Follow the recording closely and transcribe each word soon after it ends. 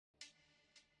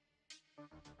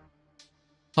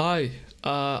Hi,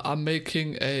 I'm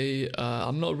making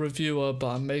I'm not a reviewer, but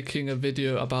I'm making a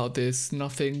video about this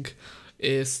Nothing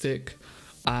ear stick.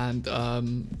 And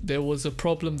there was a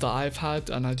problem that I've had,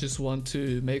 and I just want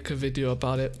to make a video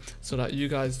about it so that you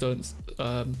guys don't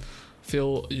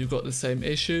feel you got the same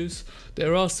issues.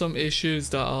 There are some issues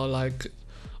that are like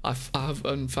I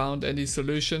haven't found any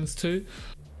solutions to.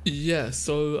 Yeah,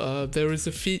 so there is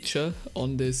a feature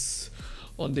on these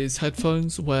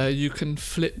headphones where you can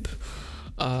flip.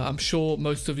 I'm sure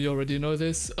most of you already know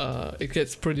this. It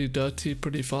gets pretty dirty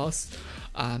pretty fast,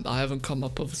 and I haven't come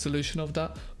up with a solution of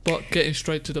that. But getting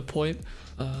straight to the point,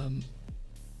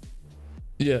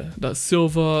 yeah, that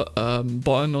silver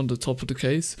button on the top of the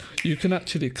case, you can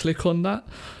actually click on that.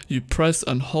 You press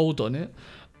and hold on it,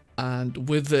 and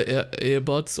with the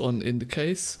earbuds on in the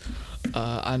case,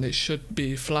 and it should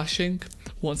be flashing.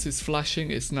 Once it's flashing,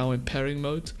 it's now in pairing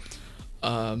mode.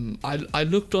 I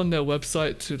looked on their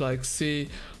website to like see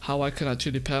how I can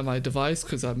actually pair my device,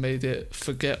 because I made it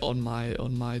forget on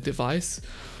my device,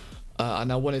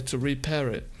 and I wanted to repair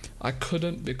it. I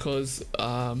couldn't because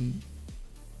I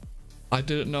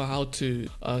didn't know how to.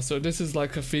 So this is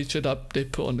like a feature that they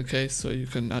put on the case, so you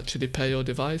can actually pair your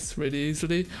device really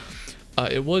easily.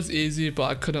 It was easy, but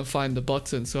I couldn't find the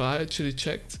button, so I actually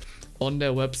checked on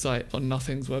their website, on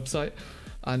Nothing's website,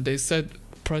 and they said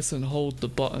press and hold the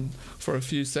button for a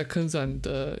few seconds and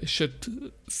it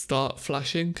should start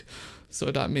flashing.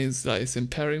 So that means that it's in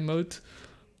pairing mode.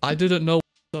 I didn't know,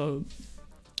 so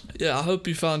yeah, I hope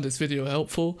you found this video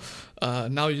helpful.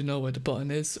 Now you know where the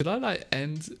button is. Should I like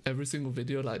end every single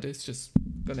video like this? Just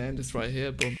gonna end this right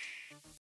here, boom.